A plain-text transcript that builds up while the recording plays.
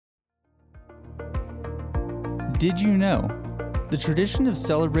Did you know? The tradition of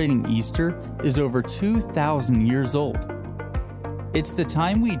celebrating Easter is over 2,000 years old. It's the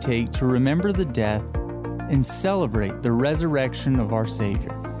time we take to remember the death and celebrate the resurrection of our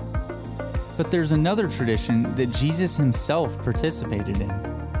Savior. But there's another tradition that Jesus himself participated in,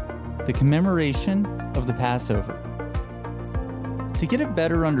 the commemoration of the Passover. To get a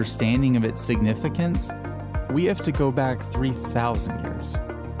better understanding of its significance, we have to go back 3,000 years.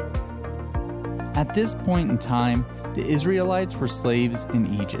 At this point in time, the Israelites were slaves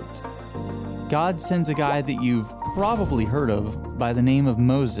in Egypt. God sends a guy that you've probably heard of by the name of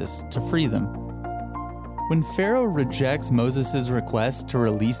Moses to free them. When Pharaoh rejects Moses' request to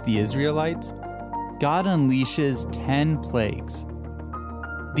release the Israelites, God unleashes 10 plagues.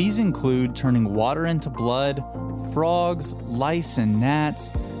 These include turning water into blood, frogs, lice and gnats,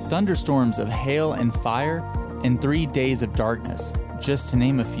 thunderstorms of hail and fire, and 3 days of darkness, just to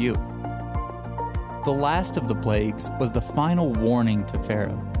name a few. The last of the plagues was the final warning to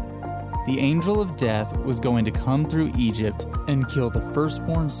Pharaoh. The angel of death was going to come through Egypt and kill the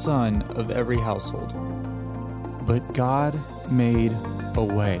firstborn son of every household. But God made a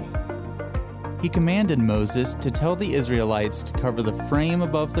way. He commanded Moses to tell the Israelites to cover the frame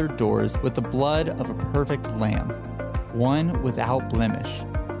above their doors with the blood of a perfect lamb, one without blemish.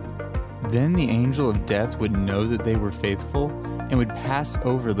 Then the angel of death would know that they were faithful and would pass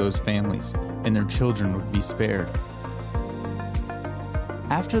over those families, and their children would be spared.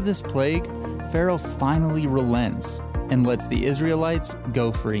 After this plague, Pharaoh finally relents and lets the Israelites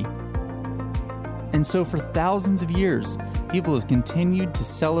go free. And so for thousands of years, people have continued to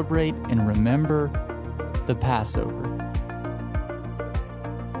celebrate and remember the Passover.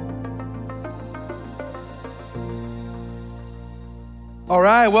 All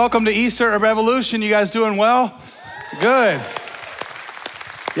right, welcome to Easter at Revolution. You guys doing well? Good.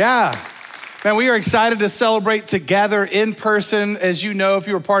 Yeah. Man, we are excited to celebrate together in person. As you know, if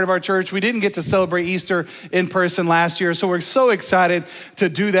you were part of our church, we didn't get to celebrate Easter in person last year. So we're so excited to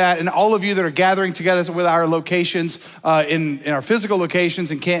do that. And all of you that are gathering together with our locations, in our physical locations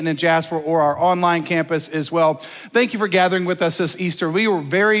in Canton and Jasper, or our online campus as well, thank you for gathering with us this Easter. We were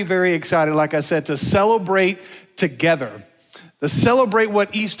very, very excited, like I said, to celebrate together. To celebrate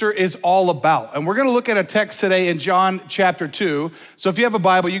what Easter is all about. And we're gonna look at a text today in John chapter 2. So if you have a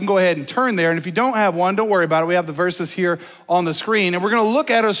Bible, you can go ahead and turn there. And if you don't have one, don't worry about it. We have the verses here on the screen. And we're gonna look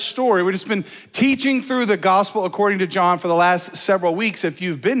at a story. We've just been teaching through the gospel according to John for the last several weeks if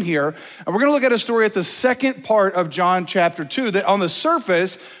you've been here. And we're gonna look at a story at the second part of John chapter 2 that on the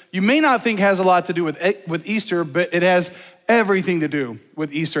surface, you may not think has a lot to do with Easter, but it has everything to do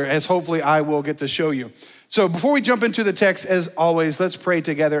with Easter, as hopefully I will get to show you. So before we jump into the text, as always, let's pray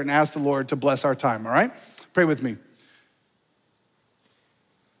together and ask the Lord to bless our time, all right? Pray with me.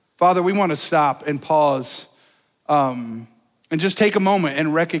 Father, we want to stop and pause and just take a moment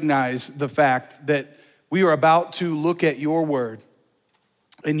and recognize the fact that we are about to look at your word.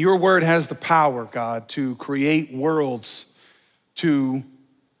 And your word has the power, God, to create worlds, to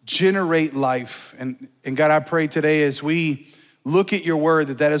generate life. And God, I pray today as we look at your word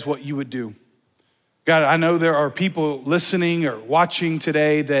that is what you would do. God, I know there are people listening or watching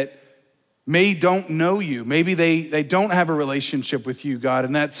today that don't know you. Maybe they don't have a relationship with you, God,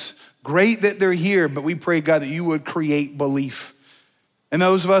 and that's great that they're here, but we pray, God, that you would create belief. And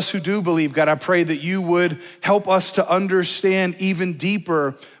those of us who do believe, God, I pray that you would help us to understand even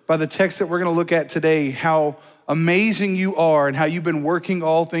deeper by the text that we're gonna look at today, how amazing you are and how you've been working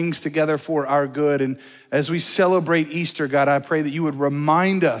all things together for our good. And as we celebrate Easter, God, I pray that you would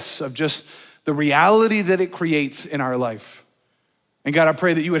remind us of just the reality that it creates in our life. And God, I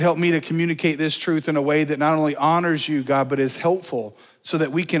pray that you would help me to communicate this truth in a way that not only honors you, God, but is helpful so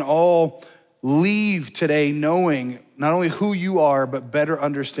that we can all leave today knowing not only who you are, but better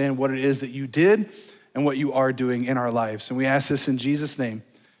understand what it is that you did and what you are doing in our lives. And we ask this in Jesus' name,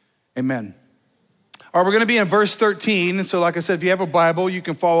 amen. All right, we're gonna be in verse 13. So like I said, if you have a Bible, you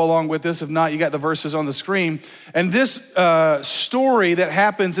can follow along with this. If not, you got the verses on the screen. And this story that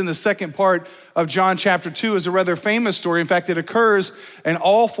happens in the second part of John chapter 2 is a rather famous story. In fact, it occurs in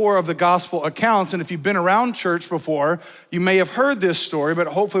all four of the gospel accounts. And if you've been around church before, you may have heard this story, but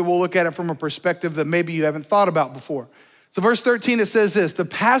hopefully we'll look at it from a perspective that maybe you haven't thought about before. So verse 13, it says this: the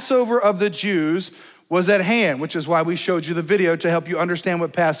Passover of the Jews was at hand, which is why we showed you the video to help you understand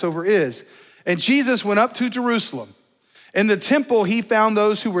what Passover is. And Jesus went up to Jerusalem. In the temple, he found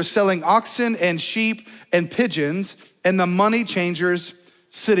those who were selling oxen and sheep and pigeons and the money changers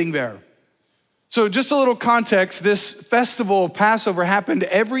sitting there. So just a little context, this festival of Passover happened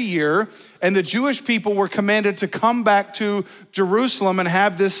every year, and the Jewish people were commanded to come back to Jerusalem and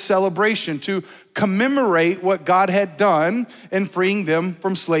have this celebration to commemorate what God had done in freeing them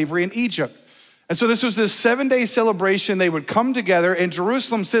from slavery in Egypt. And so this was this 7-day celebration. They would come together, and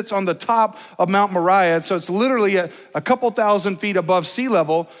Jerusalem sits on the top of Mount Moriah. So it's literally a couple thousand feet above sea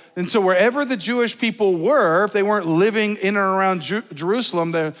level. And so wherever the Jewish people were, if they weren't living in and around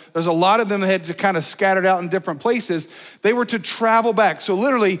Jerusalem, there's a lot of them that had to kind of scattered out in different places. They were to travel back. So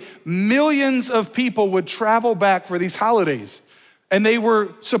literally millions of people would travel back for these holidays. And they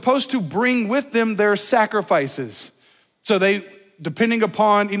were supposed to bring with them their sacrifices. So depending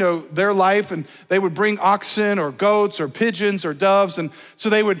upon, their life, and they would bring oxen or goats or pigeons or doves. And so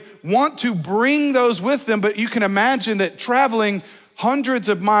they would want to bring those with them, but you can imagine that traveling hundreds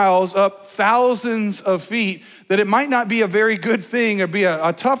of miles up thousands of feet, that it might not be a very good thing or be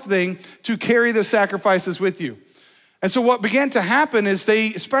a tough thing to carry the sacrifices with you. And so what began to happen is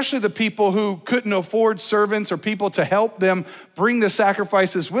especially the people who couldn't afford servants or people to help them bring the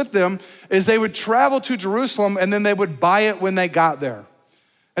sacrifices with them, is they would travel to Jerusalem and then they would buy it when they got there.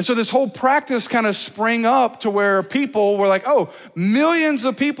 And so this whole practice kind of sprang up to where people were like, oh, millions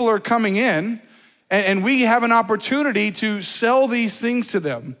of people are coming in and we have an opportunity to sell these things to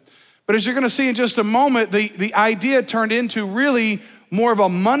them. But as you're gonna see in just a moment, the idea turned into really more of a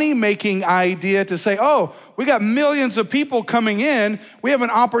money-making idea to say, oh, we got millions of people coming in. We have an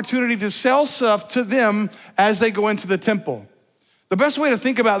opportunity to sell stuff to them as they go into the temple. The best way to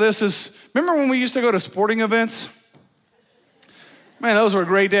think about this is, remember when we used to go to sporting events? Man, those were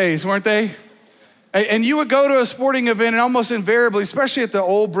great days, weren't they? And you would go to a sporting event and almost invariably, especially at the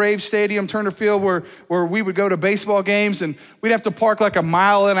old Brave Stadium, Turner Field, where we would go to baseball games and we'd have to park like a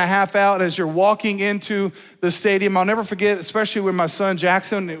mile and a half out. And as you're walking into the stadium, I'll never forget, especially when my son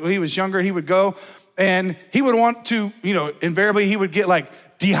Jackson, when he was younger, he would go and he would want to, invariably he would get like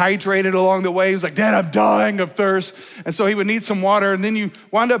dehydrated along the way. He was like, Dad, I'm dying of thirst. And so he would need some water. And then you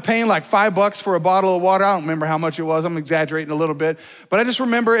wound up paying like $5 for a bottle of water. I don't remember how much it was. I'm exaggerating a little bit. But I just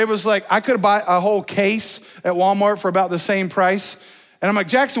remember it was like, I could have bought a whole case at Walmart for about the same price. And I'm like,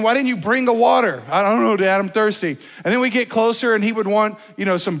 Jackson, why didn't you bring a water? I don't know, Dad, I'm thirsty. And then we get closer and he would want,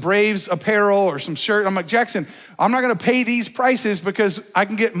 some Braves apparel or some shirt. I'm like, Jackson, I'm not gonna pay these prices because I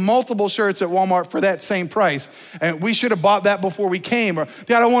can get multiple shirts at Walmart for that same price. And we should have bought that before we came. Or,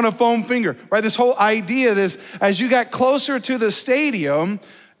 Dad, I want a foam finger, right? This whole idea is, as you got closer to the stadium,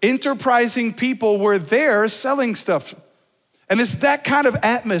 enterprising people were there selling stuff. And it's that kind of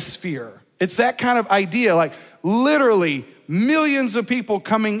atmosphere. It's that kind of idea, like literally millions of people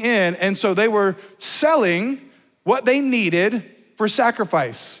coming in. And so they were selling what they needed for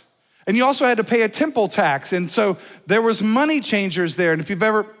sacrifice. And you also had to pay a temple tax. And so there was money changers there. And if you've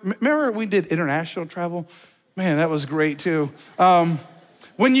ever, remember we did international travel? Man, that was great too.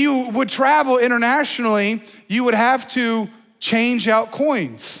 When you would travel internationally, you would have to change out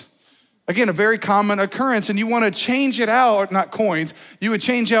coins. Again, a very common occurrence, and you want to change it out, not coins, you would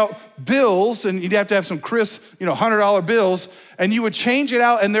change out bills, and you'd have to have some crisp, $100 bills, and you would change it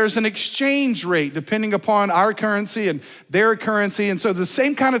out, and there's an exchange rate depending upon our currency and their currency. And so the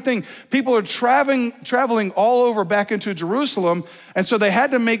same kind of thing, people are traveling all over back into Jerusalem, and so they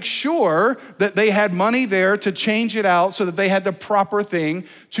had to make sure that they had money there to change it out so that they had the proper thing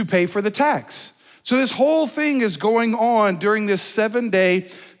to pay for the tax. So this whole thing is going on during this 7-day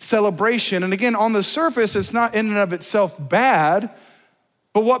celebration. And again, on the surface, it's not in and of itself bad,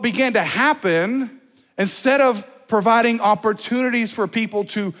 but what began to happen, instead of providing opportunities for people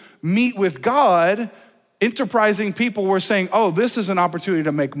to meet with God, enterprising people were saying, oh, this is an opportunity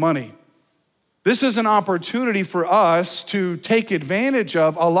to make money. This is an opportunity for us to take advantage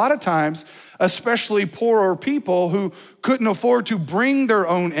of, a lot of times, especially poorer people who couldn't afford to bring their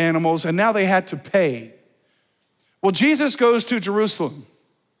own animals and now they had to pay. Well, Jesus goes to Jerusalem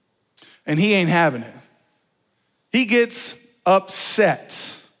and he ain't having it. He gets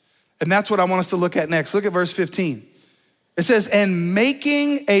upset. And that's what I want us to look at next. Look at verse 15. It says, and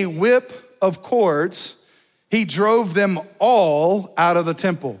making a whip of cords, he drove them all out of the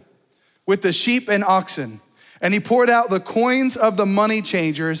temple with the sheep and oxen. And he poured out the coins of the money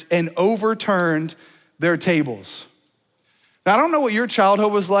changers and overturned their tables. Now, I don't know what your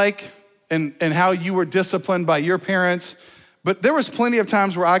childhood was like and how you were disciplined by your parents, but there was plenty of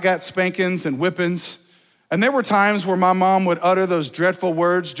times where I got spankings and whippings. And there were times where my mom would utter those dreadful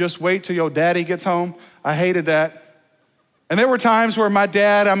words, just wait till your daddy gets home. I hated that. And there were times where my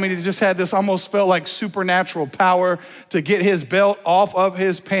dad, he just had this almost felt like supernatural power to get his belt off of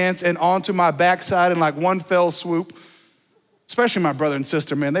his pants and onto my backside in like one fell swoop. especially my brother and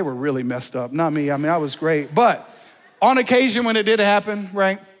sister, man, they were really messed up. Not me, I mean, I was great. But on occasion when it did happen,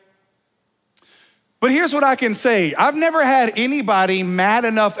 right? But here's what I can say. I've never had anybody mad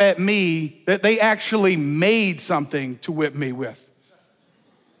enough at me that they actually made something to whip me with.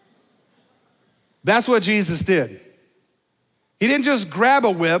 That's what Jesus did. He didn't just grab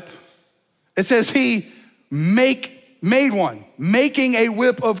a whip. It says he made one, making a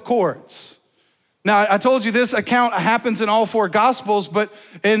whip of cords. Now, I told you this account happens in all four gospels, but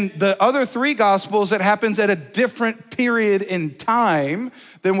in the other three gospels, it happens at a different period in time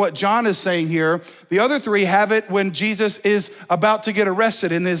than what John is saying here. The other three have it when Jesus is about to get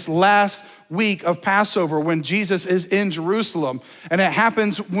arrested in this last week of Passover, when Jesus is in Jerusalem. And it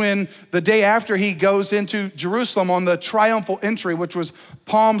happens when the day after he goes into Jerusalem on the triumphal entry, which was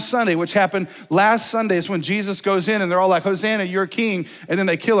Palm Sunday, which happened last Sunday. Is when Jesus goes in and they're all like, Hosanna, you're king. And then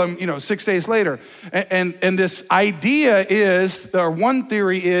they kill him, 6 days later. And this idea is, or one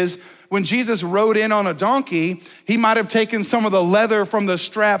theory is, when Jesus rode in on a donkey, he might have taken some of the leather from the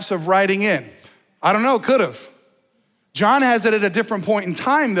straps of riding in. I don't know, could have. John has it at a different point in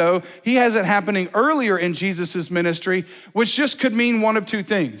time, though. He has it happening earlier in Jesus's ministry, which just could mean one of two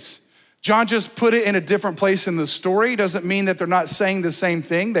things. John just put it in a different place in the story. Doesn't mean that they're not saying the same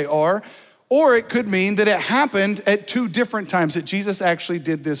thing, they are. Or it could mean that it happened at two different times, that Jesus actually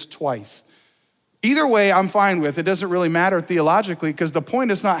did this twice. Either way, I'm fine with. It doesn't really matter theologically, because the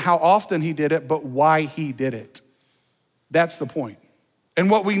point is not how often he did it, but why he did it. That's the point. And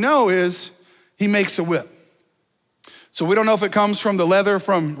what we know is he makes a whip. So we don't know if it comes from the leather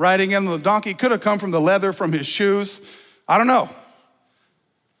from riding in on the donkey. It could have come from the leather from his shoes. I don't know.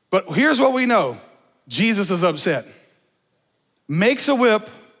 But here's what we know. Jesus is upset. Makes a whip,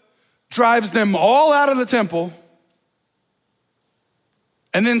 drives them all out of the temple,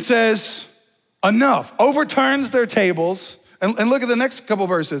 and then says, enough, overturns their tables. And look at the next couple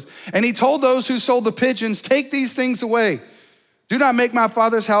verses. And he told those who sold the pigeons, take these things away. Do not make my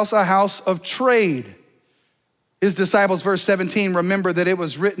Father's house a house of trade. His disciples, verse 17, remember that it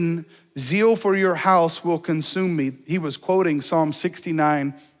was written, zeal for your house will consume me. He was quoting Psalm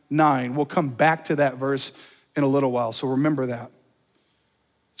 69:9. We'll come back to that verse in a little while, so remember that.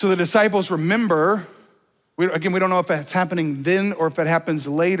 So the disciples remember, we don't know if it's happening then or if it happens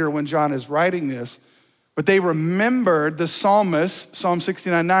later when John is writing this, but they remembered the psalmist, Psalm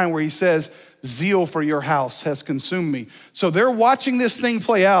 69:9, where he says, zeal for your house has consumed me. So they're watching this thing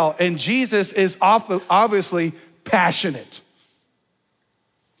play out, and Jesus is obviously passionate.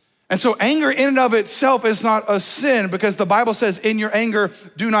 And so anger in and of itself is not a sin, because the Bible says, in your anger,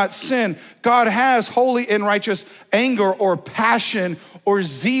 do not sin. God has holy and righteous anger or passion or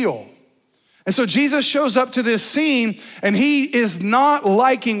zeal. And so Jesus shows up to this scene, and he is not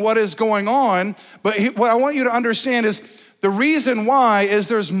liking what is going on. But what I want you to understand is the reason why is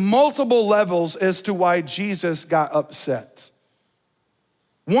there's multiple levels as to why Jesus got upset.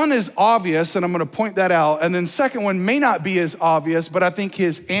 One is obvious, and I'm gonna point that out. And then second one may not be as obvious, but I think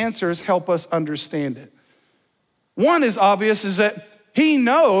his answers help us understand it. One is obvious, is that he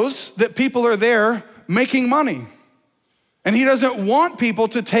knows that people are there making money. And he doesn't want people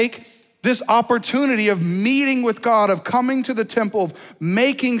to take this opportunity of meeting with God, of coming to the temple, of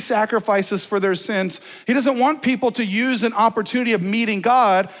making sacrifices for their sins. He doesn't want people to use an opportunity of meeting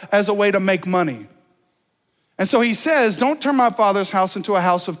God as a way to make money. And so he says, don't turn my Father's house into a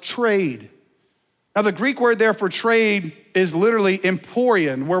house of trade. Now the Greek word there for trade is literally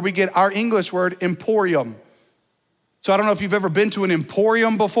emporion, where we get our English word emporium. So I don't know if you've ever been to an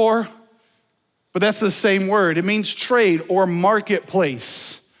emporium before, but that's the same word. It means trade or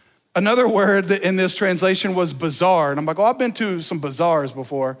marketplace. Another word in this translation was bazaar. And I'm like, I've been to some bazaars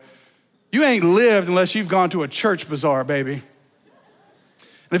before. You ain't lived unless you've gone to a church bazaar, baby.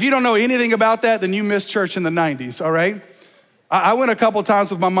 And if you don't know anything about that, then you missed church in the 90s, all right? I went a couple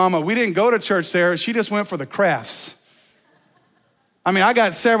times with my mama. We didn't go to church there. She just went for the crafts. I mean, I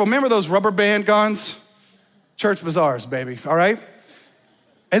got several. Remember those rubber band guns? Church bazaars, baby, all right?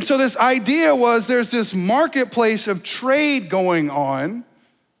 And so this idea was there's this marketplace of trade going on.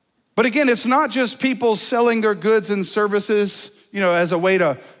 But again, it's not just people selling their goods and services, as a way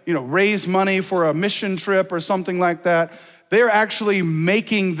to, raise money for a mission trip or something like that. They're actually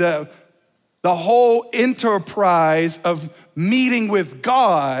making the whole enterprise of meeting with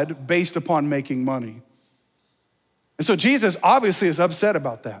God based upon making money. And so Jesus obviously is upset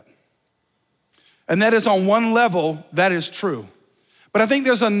about that. And that is on one level, that is true. But I think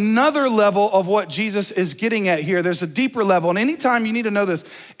there's another level of what Jesus is getting at here. There's a deeper level. And anytime, you need to know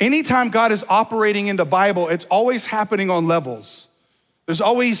this, anytime God is operating in the Bible, it's always happening on levels. There's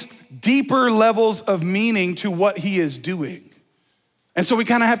always deeper levels of meaning to what he is doing. And so we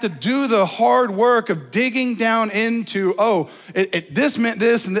kind of have to do the hard work of digging down into, this meant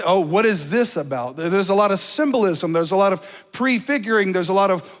this, and what is this about? There's a lot of symbolism. There's a lot of prefiguring. There's a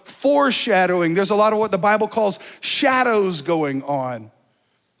lot of foreshadowing. There's a lot of what the Bible calls shadows going on.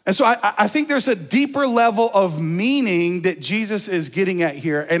 And so I think there's a deeper level of meaning that Jesus is getting at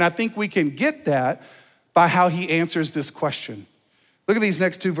here. And I think we can get that by how he answers this question. Look at these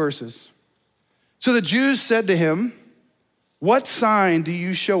next two verses. So the Jews said to him, "What sign do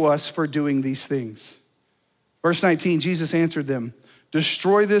you show us for doing these things?" Verse 19, Jesus answered them,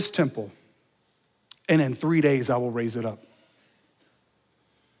 "Destroy this temple, and in 3 days I will raise it up."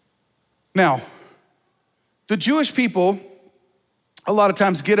 Now, the Jewish people a lot of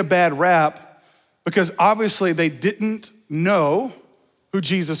times get a bad rap because obviously they didn't know who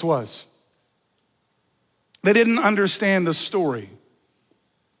Jesus was. They didn't understand the story.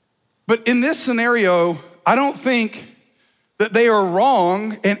 But in this scenario, I don't think that they are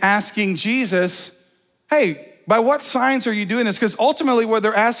wrong in asking Jesus, hey, by what signs are you doing this? Because ultimately what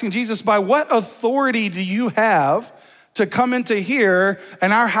they're asking Jesus, by what authority do you have to come into here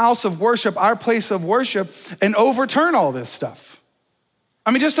and our house of worship, our place of worship, and overturn all this stuff? I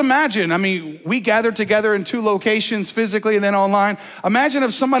mean, just imagine, we gathered together in 2 locations physically and then online. Imagine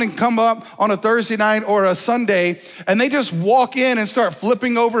if somebody can come up on a Thursday night or a Sunday and they just walk in and start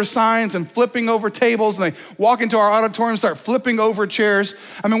flipping over signs and flipping over tables, and they walk into our auditorium and start flipping over chairs.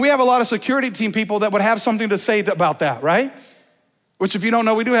 We have a lot of security team people that would have something to say about that, right? Which, if you don't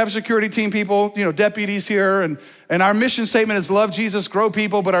know, we do have security team people, deputies here, and our mission statement is love Jesus, grow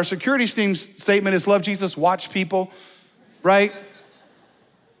people, but our security team statement is love Jesus, watch people, right?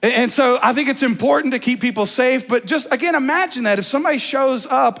 And so I think it's important to keep people safe, but just, again, imagine that if somebody shows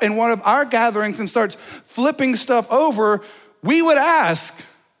up in one of our gatherings and starts flipping stuff over, we would ask,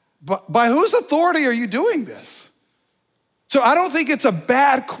 by whose authority are you doing this? So I don't think it's a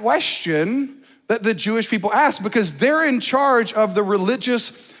bad question that the Jewish people ask, because they're in charge of the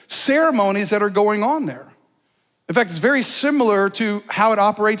religious ceremonies that are going on there. In fact, it's very similar to how it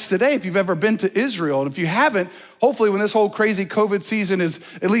operates today if you've ever been to Israel. And if you haven't, hopefully when this whole crazy COVID season is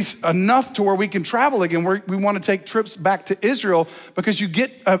at least enough to where we can travel again, we want to take trips back to Israel because you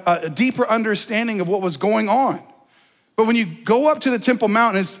get a deeper understanding of what was going on. But when you go up to the Temple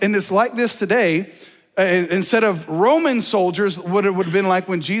Mount, and it's like this today, instead of Roman soldiers, what it would have been like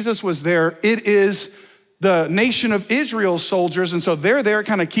when Jesus was there, it is the nation of Israel's soldiers. And so they're there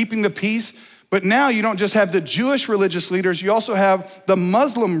kind of keeping the peace. But now you don't just have the Jewish religious leaders, you also have the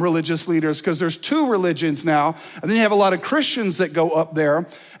Muslim religious leaders, because there's 2 religions now. And then you have a lot of Christians that go up there.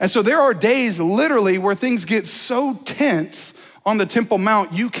 And so there are days literally where things get so tense on the Temple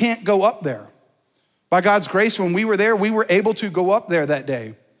Mount, you can't go up there. By God's grace, when we were there, we were able to go up there that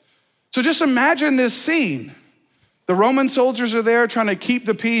day. So just imagine this scene. The Roman soldiers are there trying to keep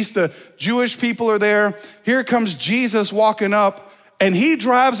the peace. The Jewish people are there. Here comes Jesus walking up, and he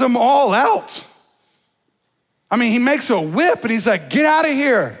drives them all out. He makes a whip and he's like, "Get out of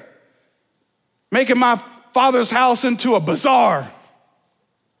here, making my father's house into a bazaar."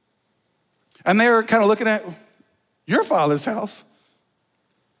 And they're kind of looking at, your father's house?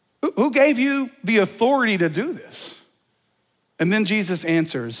 Who gave you the authority to do this? And then Jesus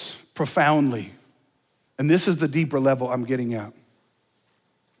answers profoundly. And this is the deeper level I'm getting at.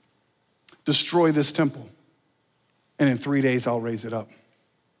 Destroy this temple, and in 3 days I'll raise it up.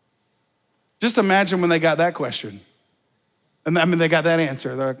 Just imagine when they got that question. They got that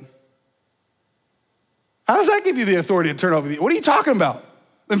answer. They're like, how does that give you the authority to turn over the, what are you talking about?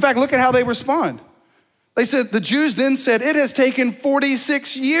 In fact, look at how they respond. They said, the Jews then said, "It has taken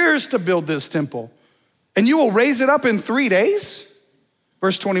 46 years to build this temple, and you will raise it up in 3 days?"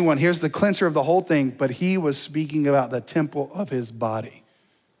 Verse 21, here's the clincher of the whole thing, but he was speaking about the temple of his body.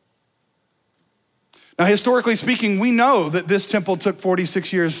 Now, historically speaking, we know that this temple took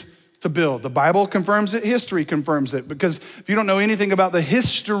 46 years to build. The Bible confirms it, history confirms it, because if you don't know anything about the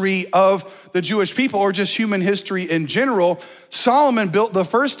history of the Jewish people or just human history in general, Solomon built the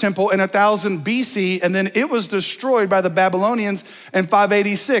first temple in 1000 BC, and then it was destroyed by the Babylonians in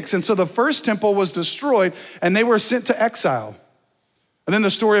 586. And so the first temple was destroyed and they were sent to exile. And then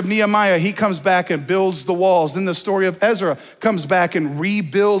the story of Nehemiah, he comes back and builds the walls. Then the story of Ezra comes back and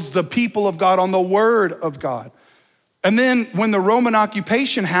rebuilds the people of God on the word of God. And then when the Roman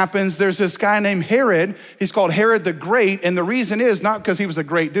occupation happens, there's this guy named Herod. He's called Herod the Great. And the reason is not because he was a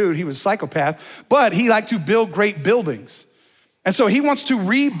great dude, he was a psychopath, but he liked to build great buildings. And so he wants to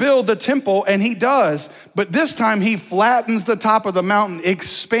rebuild the temple, and he does. But this time he flattens the top of the mountain,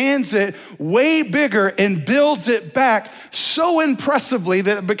 expands it way bigger, and builds it back so impressively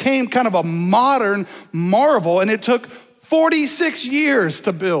that it became kind of a modern marvel. And it took 46 years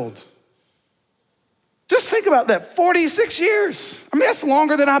to build. Just think about that, 46 years. I mean, that's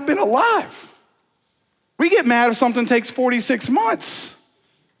longer than I've been alive. We get mad if something takes 46 months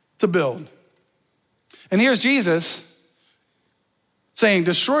to build. And here's Jesus saying,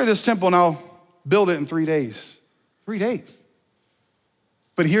 destroy this temple and I'll build it in 3 days. 3 days.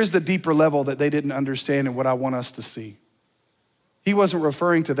 But here's the deeper level that they didn't understand and what I want us to see. He wasn't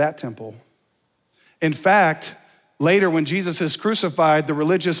referring to that temple. In fact, later when Jesus is crucified, the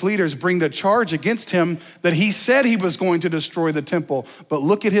religious leaders bring the charge against him that he said he was going to destroy the temple. But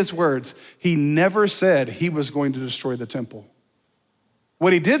look at his words. He never said he was going to destroy the temple.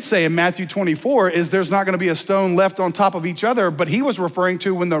 What he did say in Matthew 24 is there's not going to be a stone left on top of each other, but he was referring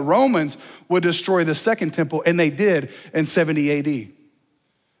to when the Romans would destroy the second temple, and they did in 70 AD.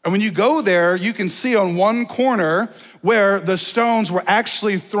 And when you go there, you can see on one corner where the stones were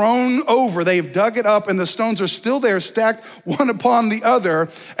actually thrown over. They've dug it up and the stones are still there, stacked one upon the other.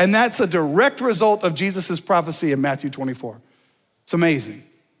 And that's a direct result of Jesus' prophecy in Matthew 24. It's amazing.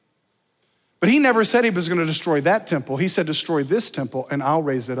 But he never said he was going to destroy that temple. He said, destroy this temple and I'll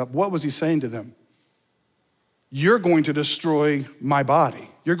raise it up. What was he saying to them? You're going to destroy my body.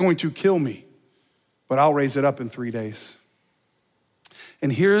 You're going to kill me, but I'll raise it up in 3 days.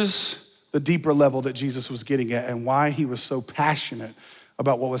 And here's the deeper level that Jesus was getting at and why he was so passionate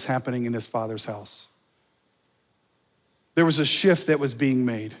about what was happening in his Father's house. There was a shift that was being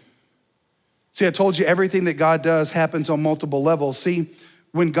made. See, I told you everything that God does happens on multiple levels. See,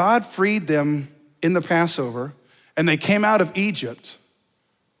 when God freed them in the Passover and they came out of Egypt,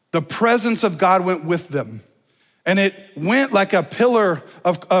 the presence of God went with them. And it went like a pillar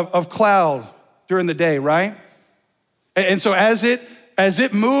of cloud during the day, right? And so as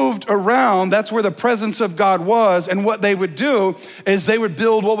it moved around, that's where the presence of God was. And what they would do is they would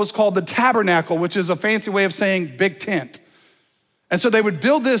build what was called the tabernacle, which is a fancy way of saying big tent. And so they would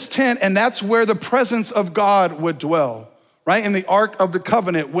build this tent, and that's where the presence of God would dwell, right? In the Ark of the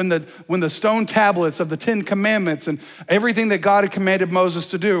Covenant, when the stone tablets of the 10 Commandments and everything that God had commanded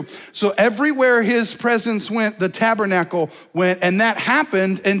Moses to do. So everywhere his presence went, the tabernacle went, and that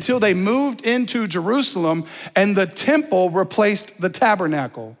happened until they moved into Jerusalem and the temple replaced the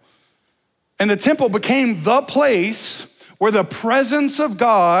tabernacle. And the temple became the place where the presence of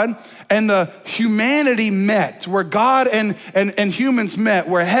God and the humanity met, where God and humans met,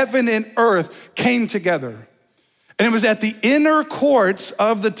 where heaven and earth came together. And it was at the inner courts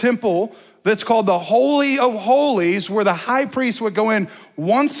of the temple that's called the Holy of Holies, where the high priest would go in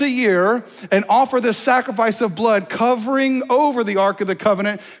once a year and offer the sacrifice of blood covering over the Ark of the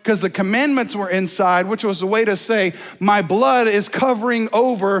Covenant, because the commandments were inside, which was a way to say, my blood is covering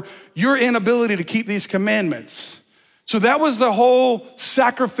over your inability to keep these commandments. So that was the whole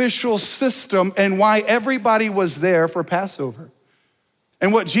sacrificial system and why everybody was there for Passover.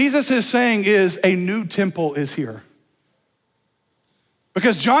 And what Jesus is saying is a new temple is here.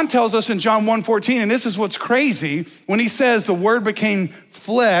 Because John tells us in John 1:14, and this is what's crazy, when he says the word became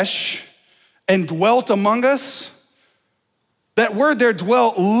flesh and dwelt among us, that word there,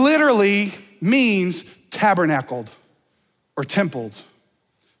 dwelt, literally means tabernacled or templed.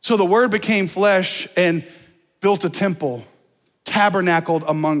 So the word became flesh and built a temple, tabernacled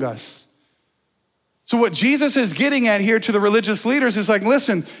among us. So what Jesus is getting at here to the religious leaders is like,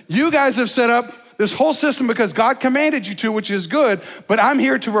 listen, you guys have set up this whole system because God commanded you to, which is good, but I'm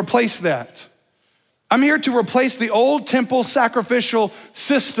here to replace that. I'm here to replace the old temple sacrificial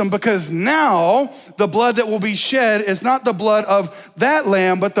system, because now the blood that will be shed is not the blood of that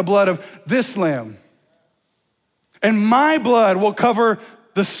lamb, but the blood of this lamb. And my blood will cover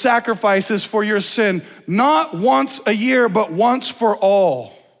the sacrifices for your sin, not once a year, but once for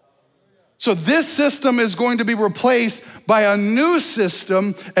all. So this system is going to be replaced by a new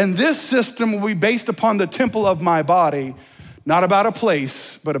system, and this system will be based upon the temple of my body, not about a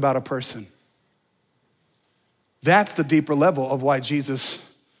place, but about a person. That's the deeper level of why Jesus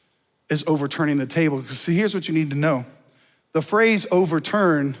is overturning the table. Because see, here's what you need to know. The phrase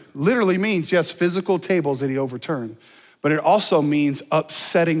overturn literally means, yes, physical tables that he overturned, but it also means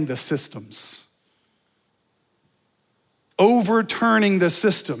upsetting the systems. Overturning the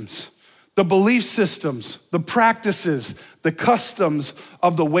systems. The belief systems, the practices, the customs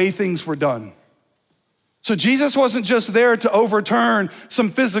of the way things were done. So Jesus wasn't just there to overturn some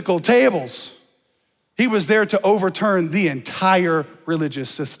physical tables. He was there to overturn the entire religious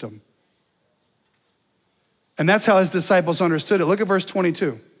system. And that's how his disciples understood it. Look at verse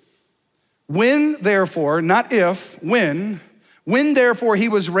 22. When therefore, not if, when therefore he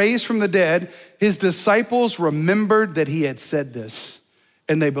was raised from the dead, his disciples remembered that he had said this.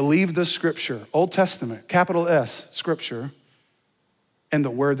 and they believed the scripture, Old Testament, capital S, scripture, and the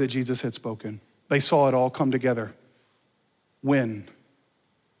word that Jesus had spoken. They saw it all come together when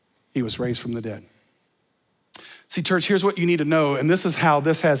he was raised from the dead. See, church, here's what you need to know, and this is how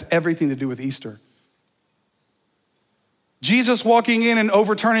this has everything to do with Easter. Jesus walking in and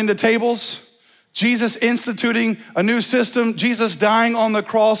overturning the tables, Jesus instituting a new system, Jesus dying on the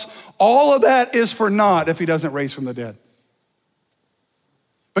cross, all of that is for naught if he doesn't raise from the dead.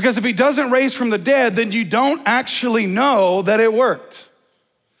 Because if he doesn't raise from the dead, then you don't actually know that it worked.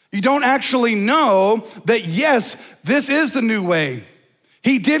 You don't actually know that, yes, this is the new way.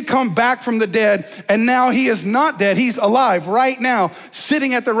 He did come back from the dead, and now he is not dead. He's alive right now,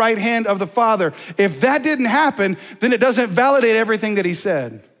 sitting at the right hand of the Father. If that didn't happen, then it doesn't validate everything that he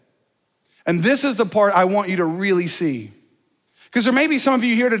said. And this is the part I want you to really see. Because there may be some of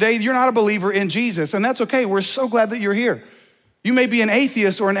you here today, you're not a believer in Jesus, and that's okay. We're so glad that you're here. You may be an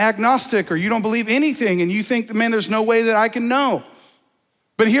atheist or an agnostic, or you don't believe anything, and you think, man, there's no way that I can know.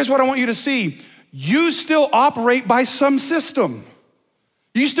 But here's what I want you to see. You still operate by some system.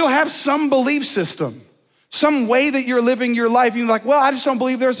 You still have some belief system, some way that you're living your life. You're like, well, I just don't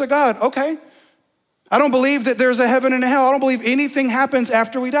believe there's a God. Okay. I don't believe that there's a heaven and a hell. I don't believe anything happens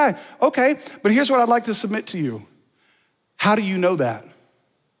after we die. Okay, but here's what I'd like to submit to you. How do you know that?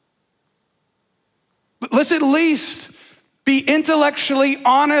 Let's at least be intellectually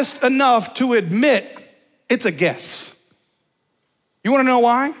honest enough to admit it's a guess. You wanna know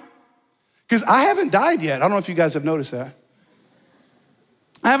why? Because I haven't died yet. I don't know if you guys have noticed that.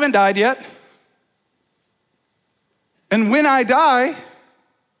 I haven't died yet. And when I die,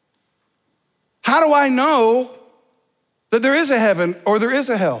 how do I know that there is a heaven or there is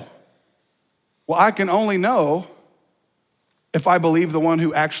a hell? Well, I can only know if I believe the one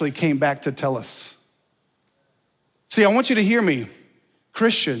who actually came back to tell us. See, I want you to hear me,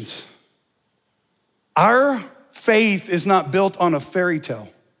 Christians. Our faith is not built on a fairy tale.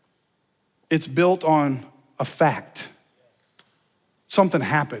 It's built on a fact. Something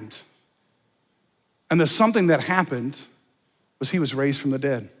happened. And the something that happened was he was raised from the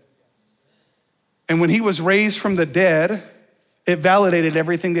dead. And when he was raised from the dead, it validated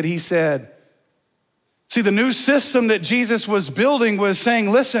everything that he said. See, the new system that Jesus was building was saying,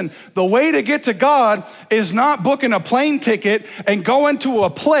 listen, the way to get to God is not booking a plane ticket and going to a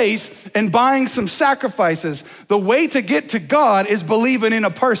place and buying some sacrifices. The way to get to God is believing in a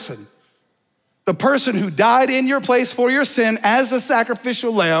person. The person who died in your place for your sin as a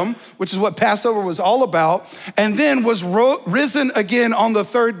sacrificial lamb, which is what Passover was all about, and then was risen again on the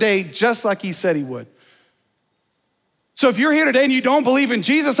third day, just like he said he would. So if you're here today and you don't believe in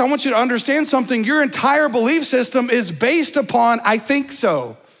Jesus, I want you to understand something. Your entire belief system is based upon, I think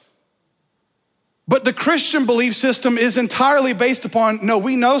so. But the Christian belief system is entirely based upon, no,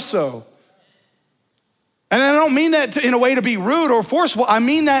 we know so. And I don't mean that in a way to be rude or forceful. I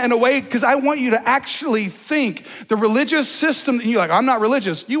mean that in a way because I want you to actually think the religious system, and you're like, I'm not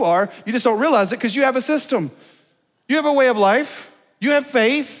religious. You are. You just don't realize it because you have a system. You have a way of life. You have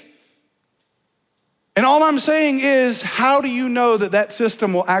faith. And all I'm saying is, how do you know that that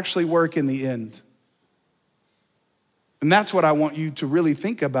system will actually work in the end? And that's what I want you to really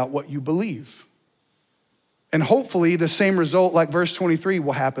think about, what you believe. And hopefully the same result like verse 23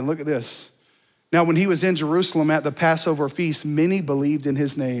 will happen. Look at this. Now, when he was in Jerusalem at the Passover feast, many believed in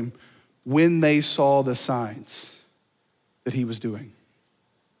his name when they saw the signs that he was doing.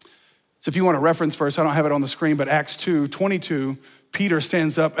 So if you want a reference verse, I don't have it on the screen, but Acts 2:22, Peter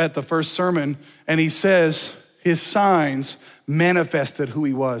stands up at the first sermon and he says his signs manifested who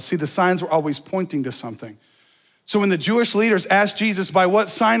he was. See, the signs were always pointing to something. So when the Jewish leaders asked Jesus, by what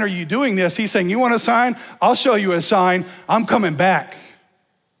sign are you doing this? He's saying, you want a sign? I'll show you a sign. I'm coming back.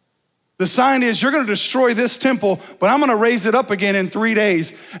 The sign is you're gonna destroy this temple, but I'm gonna raise it up again in 3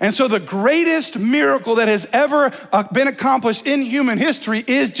 days. And so the greatest miracle that has ever been accomplished in human history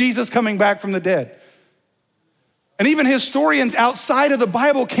is Jesus coming back from the dead. And even historians outside of the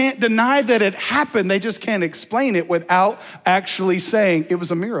Bible can't deny that it happened. They just can't explain it without actually saying it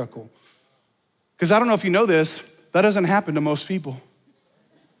was a miracle. Because I don't know if you know this, that doesn't happen to most people.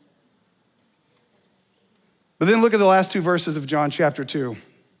 But then look at the last 2 verses of John chapter 2.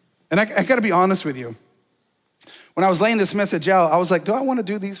 And I gotta be honest with you. When I was laying this message out, I was like, do I wanna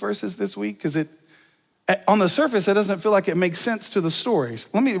do these verses this week? Because on the surface, it doesn't feel like it makes sense to the stories.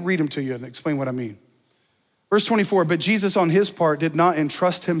 Let me read them to you and explain what I mean. Verse 24, but Jesus on his part did not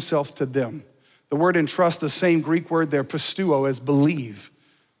entrust himself to them. The word entrust, the same Greek word there, pisteuo, as believe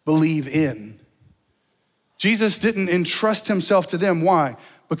in. Jesus didn't entrust himself to them. Why?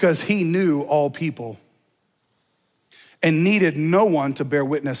 Because he knew all people. and needed no one to bear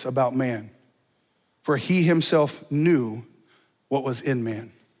witness about man, for he himself knew what was in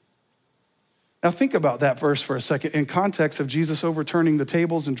man. Now think about that verse for a second in context of Jesus overturning the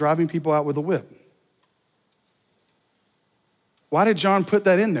tables and driving people out with a whip. Why did John put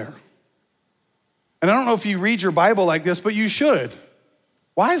that in there? And I don't know if you read your Bible like this, but you should.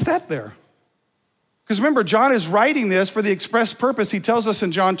 Why is that there? Because remember, John is writing this for the express purpose, he tells us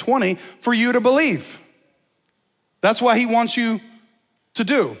in John 20, for you to believe. That's why he wants you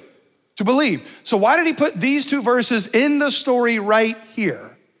to believe. So why did he put these two verses in the story right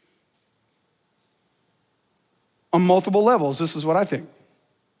here? On multiple levels, this is what I think.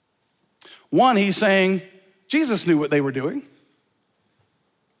 One, he's saying Jesus knew what they were doing.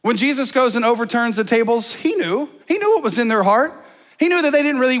 When Jesus goes and overturns the tables, he knew what was in their heart. He knew that they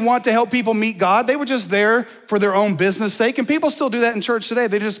didn't really want to help people meet God. They were just there for their own business sake. And people still do that in church today.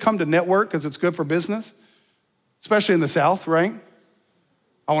 They just come to network because it's good for business, especially in the South, right?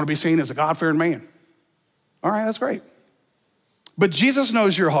 I want to be seen as a God-fearing man. All right, that's great. But Jesus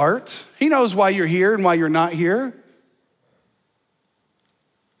knows your heart. He knows why you're here and why you're not here.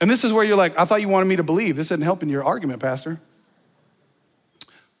 And this is where you're like, I thought you wanted me to believe. This isn't helping your argument, Pastor.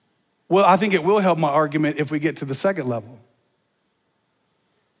 Well, I think it will help my argument if we get to the second level.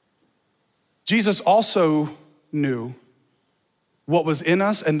 Jesus also knew what was in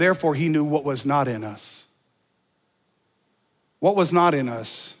us, and therefore he knew what was not in us. What was not in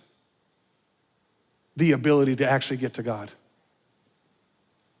us? The ability to actually get to God.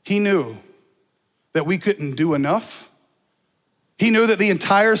 He knew that we couldn't do enough. He knew that the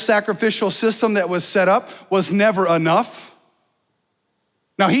entire sacrificial system that was set up was never enough.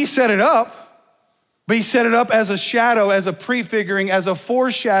 Now, he set it up, but he set it up as a shadow, as a prefiguring, as a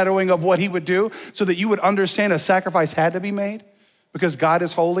foreshadowing of what he would do so that you would understand a sacrifice had to be made because God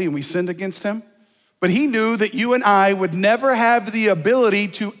is holy and we sinned against him. But he knew that you and I would never have the ability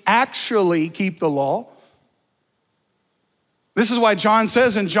to actually keep the law. This is why John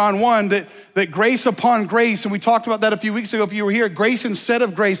says in John 1 that grace upon grace, and we talked about that a few weeks ago if you were here, grace instead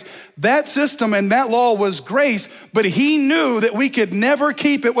of grace. That system and that law was grace, but he knew that we could never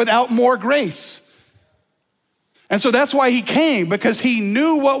keep it without more grace. And so that's why he came, because he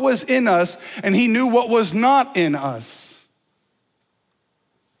knew what was in us and he knew what was not in us.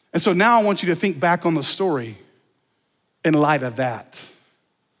 And so now I want you to think back on the story in light of that.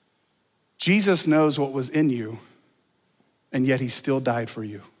 Jesus knows what was in you, and yet he still died for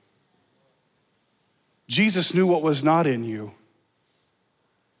you. Jesus knew what was not in you.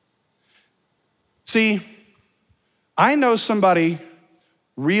 See, I know somebody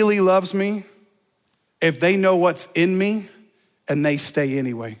really loves me if they know what's in me and they stay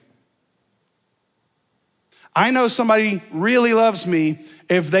anyway. I know somebody really loves me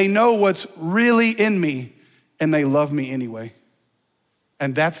if they know what's really in me and they love me anyway.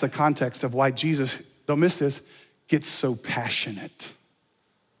 And that's the context of why Jesus, don't miss this, gets so passionate.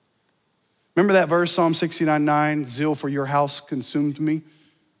 Remember that verse, Psalm 69:9, zeal for your house consumed me?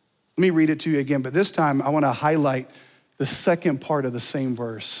 Let me read it to you again, but this time I want to highlight the second part of the same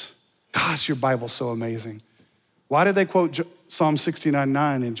verse. Gosh, your Bible's so amazing. Why did they quote Psalm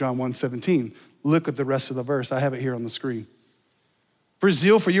 69:9 in John 1:17? Look at the rest of the verse. I have it here on the screen. For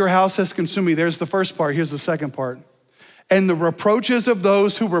zeal for your house has consumed me. There's the first part. Here's the second part. And the reproaches of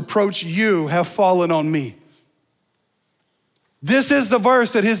those who reproach you have fallen on me. This is the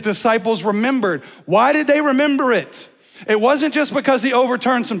verse that his disciples remembered. Why did they remember it? It wasn't just because he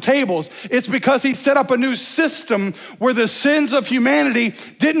overturned some tables. It's because he set up a new system where the sins of humanity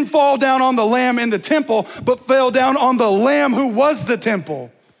didn't fall down on the lamb in the temple, but fell down on the lamb who was the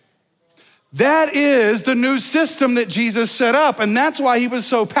temple. That is the new system that Jesus set up. And that's why he was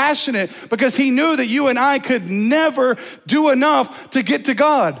so passionate, because he knew that you and I could never do enough to get to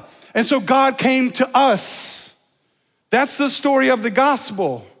God. And so God came to us. That's the story of the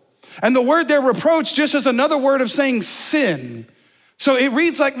gospel. And the word there, reproach, just is another word of saying sin. So it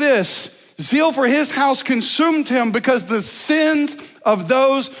reads like this: zeal for his house consumed him because the sins of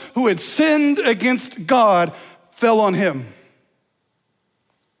those who had sinned against God fell on him.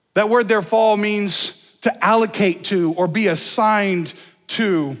 That word there, fall, means to allocate to or be assigned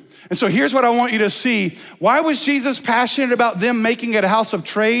to. And so here's what I want you to see. Why was Jesus passionate about them making it a house of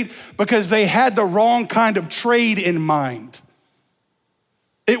trade? Because they had the wrong kind of trade in mind.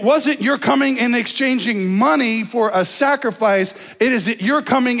 It wasn't you're coming and exchanging money for a sacrifice. It is that you're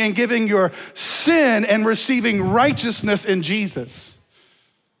coming and giving your sin and receiving righteousness in Jesus.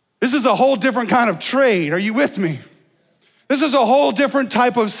 This is a whole different kind of trade. Are you with me? This is a whole different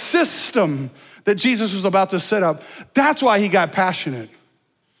type of system that Jesus was about to set up. That's why he got passionate.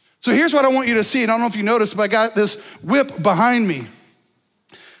 So here's what I want you to see. And I don't know if you noticed, but I got this whip behind me.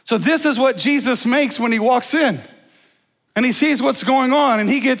 So this is what Jesus makes when he walks in. And he sees what's going on and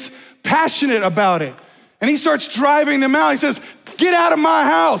he gets passionate about it. And he starts driving them out. He says, get out of my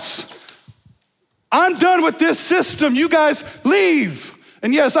house. I'm done with this system. You guys leave.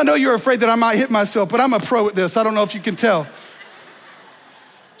 And yes, I know you're afraid that I might hit myself, but I'm a pro at this. I don't know if you can tell.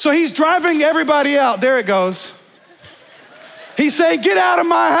 So he's driving everybody out. There it goes. He's saying, get out of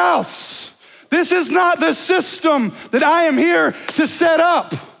my house. This is not the system that I am here to set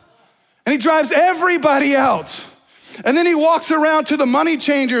up. And he drives everybody out. And then he walks around to the money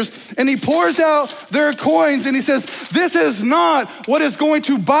changers and he pours out their coins and he says, this is not what is going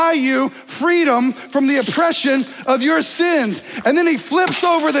to buy you freedom from the oppression of your sins. And then he flips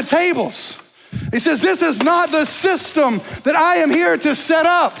over the tables. He says, this is not the system that I am here to set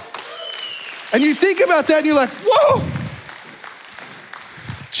up. And you think about that and you're like, whoa,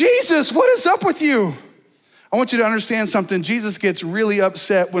 Jesus, what is up with you? I want you to understand something. Jesus gets really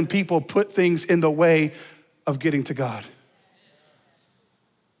upset when people put things in the way of getting to God.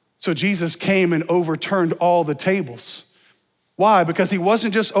 So Jesus came and overturned all the tables. Why? Because he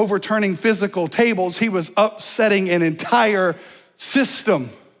wasn't just overturning physical tables, he was upsetting an entire system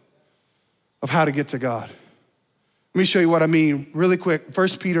of how to get to God. Let me show you what I mean really quick. 1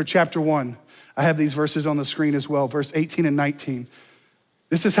 Peter chapter 1. I have these verses on the screen as well, verse 18 and 19.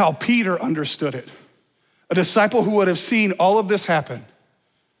 This is how Peter understood it. A disciple who would have seen all of this happen.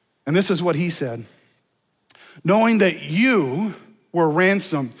 And this is what he said. Knowing that you were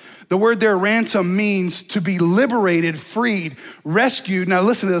ransomed. The word there, ransom, means to be liberated, freed, rescued. Now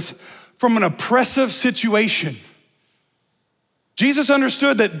listen to this, from an oppressive situation. Jesus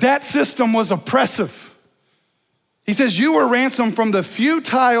understood that that system was oppressive. He says, you were ransomed from the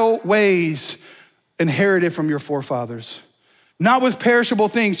futile ways inherited from your forefathers. Not with perishable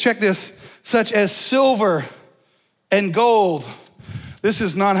things, check this, such as silver and gold. This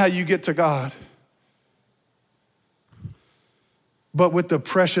is not how you get to God. But with the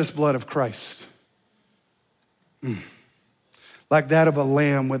precious blood of Christ. Like that of a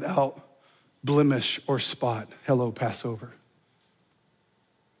lamb without blemish or spot. Hello, Passover.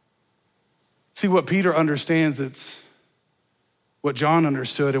 See, what Peter understands, it's what John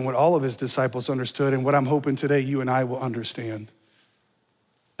understood and what all of his disciples understood and what I'm hoping today you and I will understand.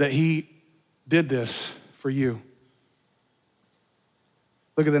 That he did this for you.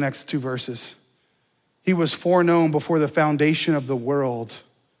 Look at the next two verses. He was foreknown before the foundation of the world.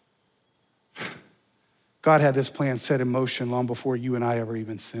 God had this plan set in motion long before you and I ever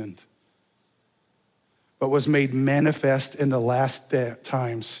even sinned. But was made manifest in the last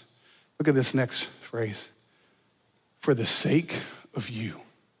times. Look at this next phrase. For the sake of you.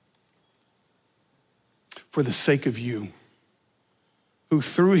 For the sake of you. Who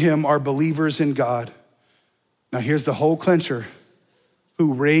through him are believers in God. Now here's the whole clincher.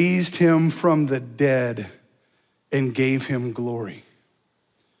 Who raised him from the dead and gave him glory,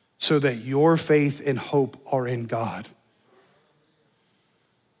 so that your faith and hope are in God.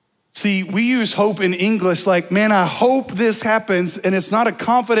 See, we use hope in English like, man, I hope this happens, and it's not a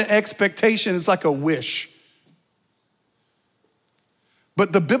confident expectation, it's like a wish.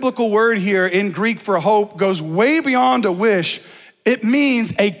 But the biblical word here in Greek for hope goes way beyond a wish. It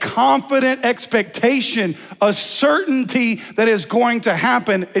means a confident expectation, a certainty that is going to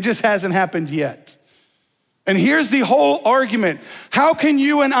happen. It just hasn't happened yet. And here's the whole argument. How can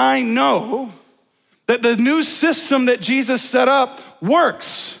you and I know that the new system that Jesus set up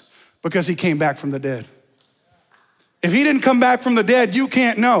works? Because he came back from the dead. If he didn't come back from the dead, you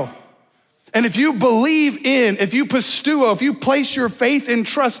can't know. And if you believe in, if you pisteuo, if you place your faith and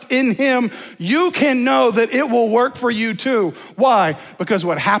trust in him, you can know that it will work for you too. Why? Because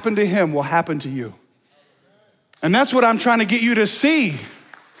what happened to him will happen to you. And that's what I'm trying to get you to see.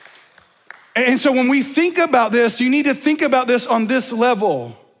 And so when we think about this, you need to think about this on this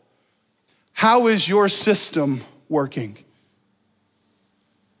level. How is your system working?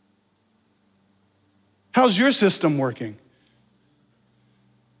 How's your system working?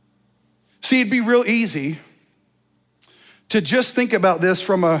 See, it'd be real easy to just think about this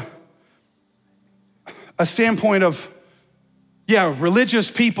from a standpoint of,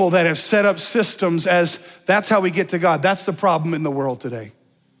 religious people that have set up systems as that's how we get to God. That's the problem in the world today.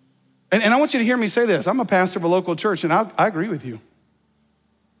 And I want you to hear me say this. I'm a pastor of a local church, and I agree with you.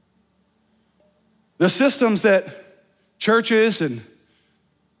 The systems that churches and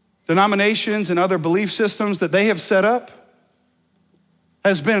denominations and other belief systems that they have set up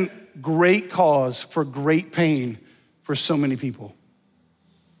has been great cause for great pain for so many people.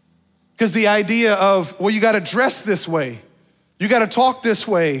 Because the idea of, well, you got to dress this way. You got to talk this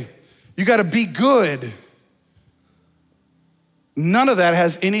way. You got to be good. None of that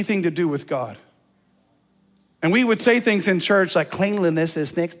has anything to do with God. And we would say things in church like cleanliness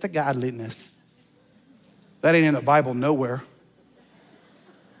is next to godliness. That ain't in the Bible nowhere.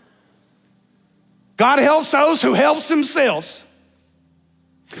 God helps those who helps themselves.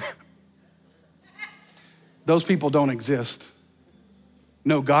 Those people don't exist.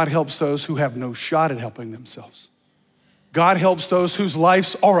 No, God helps those who have no shot at helping themselves. God helps those whose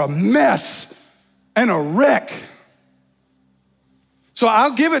lives are a mess and a wreck. So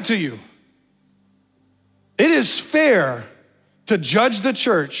I'll give it to you. It is fair to judge the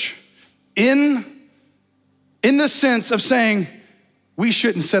church in the sense of saying we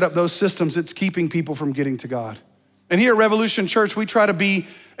shouldn't set up those systems that's keeping people from getting to God. And here at Revolution Church, we try to be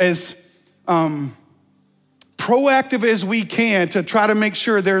as proactive as we can to try to make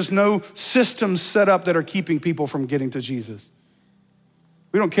sure there's no systems set up that are keeping people from getting to Jesus.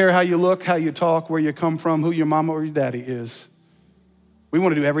 We don't care how you look, how you talk, where you come from, who your mama or your daddy is. We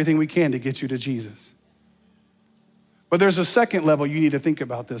want to do everything we can to get you to Jesus. But there's a second level you need to think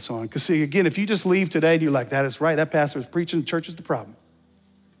about this on. Because see, again, if you just leave today and you're like, that is right, that pastor is preaching, church is the problem.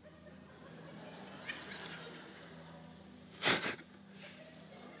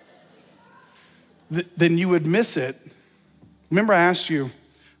 Then you would miss it. Remember I asked you,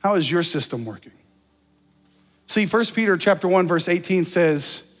 how is your system working? See, 1 Peter chapter 1, verse 18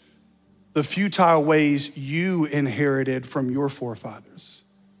 says, the futile ways you inherited from your forefathers.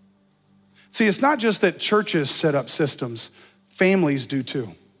 See, it's not just that churches set up systems, families do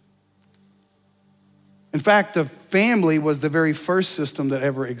too. In fact, the family was the very first system that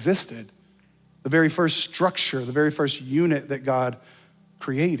ever existed, the very first structure, the very first unit that God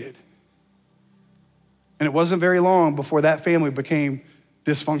created. And it wasn't very long before that family became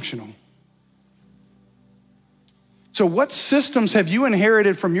dysfunctional. So what systems have you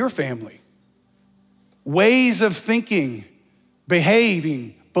inherited from your family? Ways of thinking,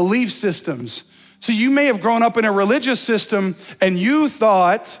 behaving, belief systems. So you may have grown up in a religious system and you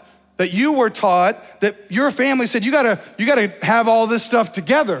thought that you were taught that your family said, you gotta have all this stuff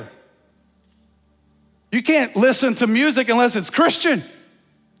together. You can't listen to music unless it's Christian.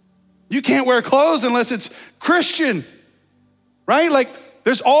 You can't wear clothes unless it's Christian, right? Like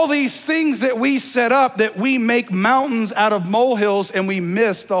there's all these things that we set up that we make mountains out of molehills and we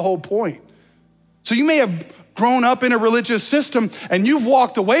miss the whole point. So you may have grown up in a religious system and you've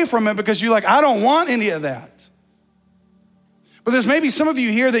walked away from it because you're like, I don't want any of that. But there's maybe some of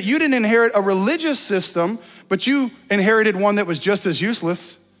you here that you didn't inherit a religious system, but you inherited one that was just as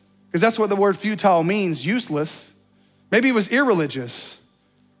useless, because that's what the word futile means, useless. Maybe it was irreligious.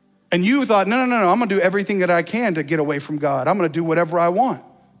 And you thought, no, I'm gonna do everything that I can to get away from God. I'm gonna do whatever I want.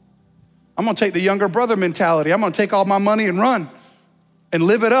 I'm gonna take the younger brother mentality. I'm gonna take all my money and run and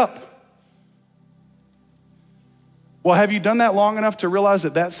live it up. Well, have you done that long enough to realize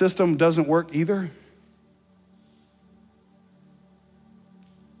that that system doesn't work either?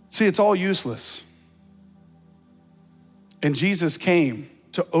 See, it's all useless. And Jesus came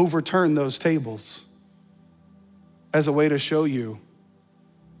to overturn those tables as a way to show you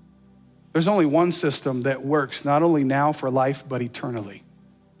there's only one system that works not only now for life, but eternally.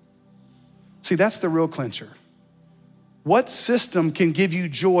 See, that's the real clincher. What system can give you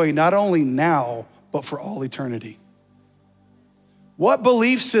joy not only now, but for all eternity? What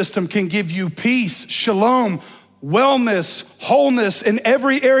belief system can give you peace, shalom, wellness, wholeness in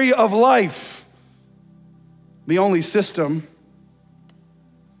every area of life? The only system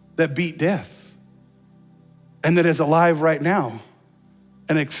that beat death and that is alive right now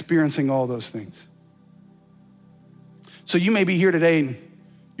and experiencing all those things. So you may be here today and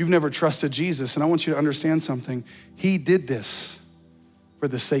you've never trusted Jesus, and I want you to understand something. He did this for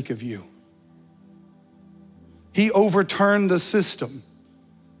the sake of you. He overturned the system.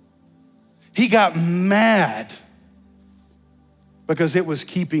 He got mad because it was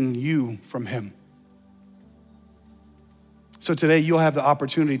keeping you from him. So today you'll have the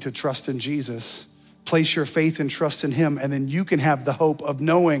opportunity to trust in Jesus, place your faith and trust in him, and then you can have the hope of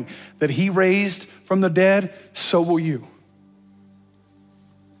knowing that he raised from the dead, so will you.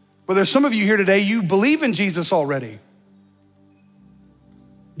 But there's some of you here today, you believe in Jesus already.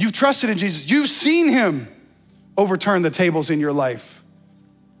 You've trusted in Jesus. You've seen him overturn the tables in your life.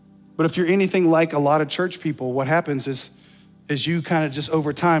 But if you're anything like a lot of church people, what happens is you kind of just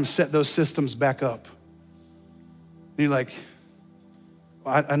over time set those systems back up. And you're like,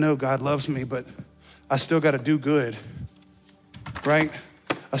 well, I know God loves me, but I still got to do good, right?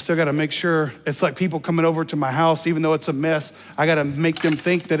 I still got to make sure. It's like people coming over to my house, even though it's a mess, I got to make them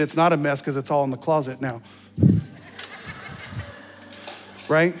think that it's not a mess because it's all in the closet now.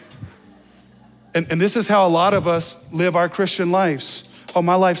 right? And this is how a lot of us live our Christian lives. Oh,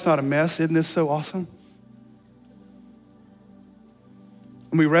 my life's not a mess. Isn't this so awesome?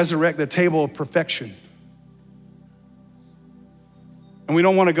 And we resurrect the table of perfection. And we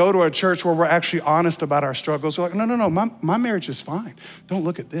don't want to go to a church where we're actually honest about our struggles. We're like, no, my marriage is fine. Don't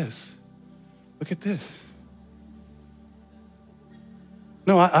look at this. Look at this.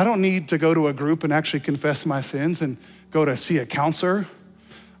 No, I don't need to go to a group and actually confess my sins and go to see a counselor.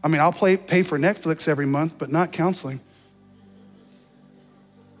 I mean, I'll pay for Netflix every month, but not counseling.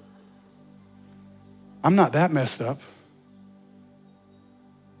 I'm not that messed up.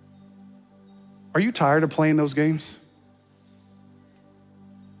 Are you tired of playing those games?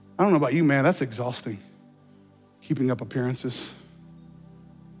 I don't know about you, man, that's exhausting, keeping up appearances.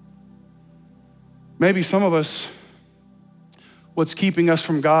 Maybe some of us, what's keeping us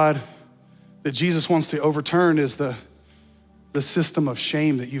from God that Jesus wants to overturn is the system of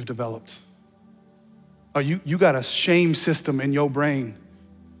shame that you've developed. Oh, you got a shame system in your brain.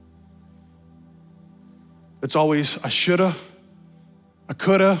 It's always I shoulda, I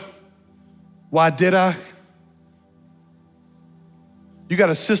coulda, why did I? You got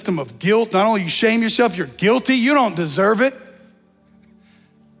a system of guilt. Not only you shame yourself, you're guilty. You don't deserve it.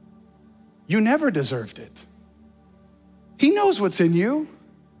 You never deserved it. He knows what's in you,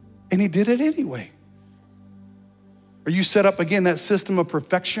 and he did it anyway. Or you set up, again, that system of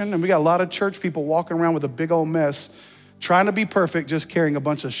perfection, and we got a lot of church people walking around with a big old mess, trying to be perfect, just carrying a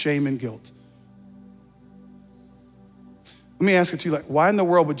bunch of shame and guilt. Let me ask it to you, like, why in the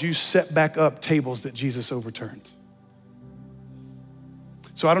world would you set back up tables that Jesus overturned?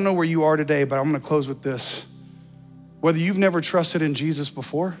 So I don't know where you are today, but I'm gonna close with this. Whether you've never trusted in Jesus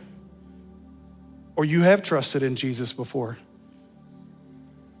before, or you have trusted in Jesus before,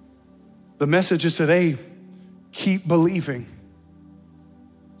 the message is today, keep believing.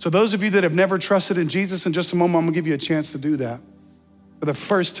 So those of you that have never trusted in Jesus, in just a moment, I'm gonna give you a chance to do that for the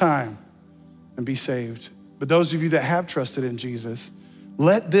first time and be saved. But those of you that have trusted in Jesus,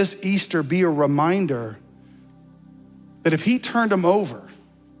 let this Easter be a reminder that if he turned them over,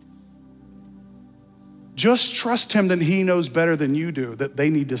 just trust him that he knows better than you do, that they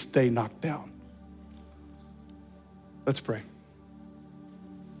need to stay knocked down. Let's pray.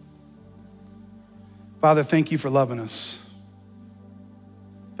 Father, thank you for loving us.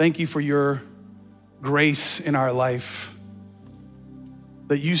 Thank you for your grace in our life,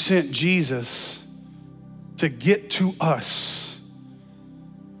 that you sent Jesus to get to us.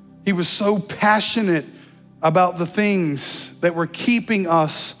 He was so passionate about the things that were keeping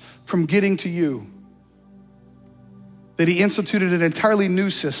us from getting to you, that he instituted an entirely new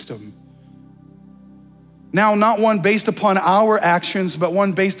system. Now, not one based upon our actions, but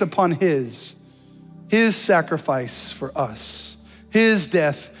one based upon his sacrifice for us, his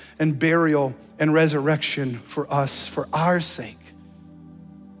death and burial and resurrection for us, for our sake.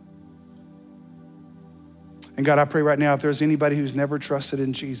 And God, I pray right now, if there's anybody who's never trusted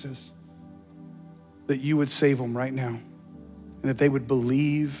in Jesus, that you would save them right now and that they would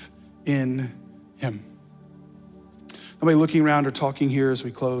believe in him. Nobody looking around or talking here as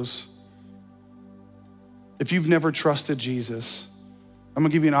we close. If you've never trusted Jesus, I'm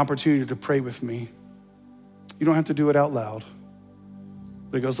gonna give you an opportunity to pray with me. You don't have to do it out loud,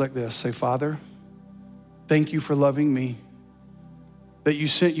 but it goes like this. Say, Father, thank you for loving me, that you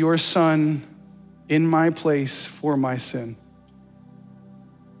sent your son in my place for my sin.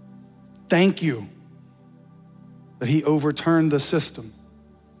 Thank you that he overturned the system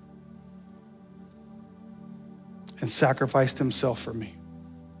and sacrificed himself for me.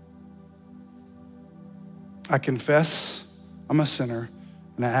 I confess I'm a sinner,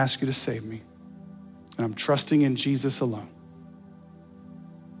 and I ask you to save me. And I'm trusting in Jesus alone.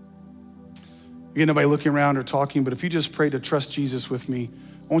 Again, nobody looking around or talking, but if you just pray to trust Jesus with me,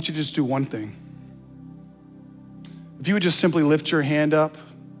 I want you to just do one thing. If you would just simply lift your hand up,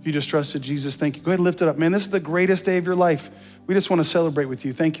 if you just trusted Jesus, thank you. Go ahead and lift it up. Man, this is the greatest day of your life. We just want to celebrate with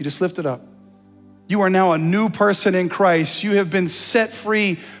you. Thank you. Just lift it up. You are now a new person in Christ. You have been set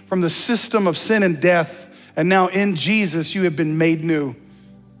free from the system of sin and death. And now in Jesus, you have been made new.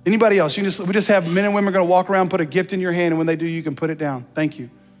 Anybody else? We just have men and women going to walk around, put a gift in your hand, and when they do, you can put it down. Thank you.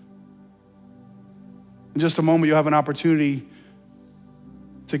 In just a moment, you'll have an opportunity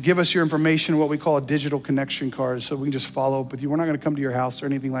to give us your information, what we call a digital connection card, so we can just follow up with you. We're not going to come to your house or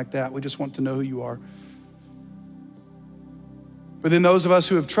anything like that. We just want to know who you are. But then those of us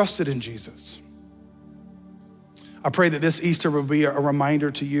who have trusted in Jesus, I pray that this Easter will be a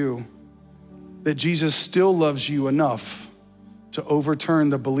reminder to you that Jesus still loves you enough to overturn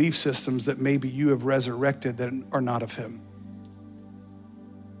the belief systems that maybe you have resurrected that are not of him.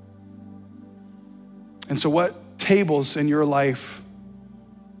 And so what tables in your life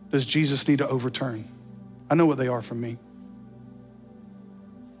does Jesus need to overturn? I know what they are for me.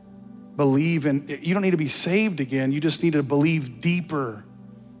 Believe in, you don't need to be saved again. You just need to believe deeper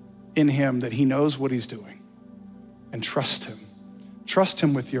in him that he knows what he's doing, and trust him. Trust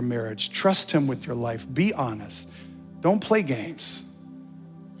him with your marriage. Trust him with your life. Be honest. Don't play games.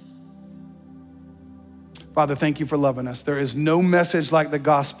 Father, thank you for loving us. There is no message like the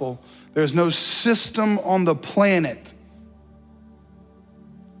gospel. There's no system on the planet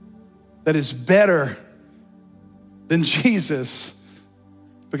that is better than Jesus,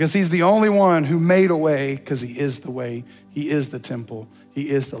 because he's the only one who made a way, because he is the way, he is the temple, he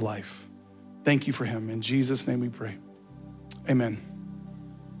is the life. Thank you for him. In Jesus' name we pray. Amen.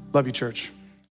 Love you, church.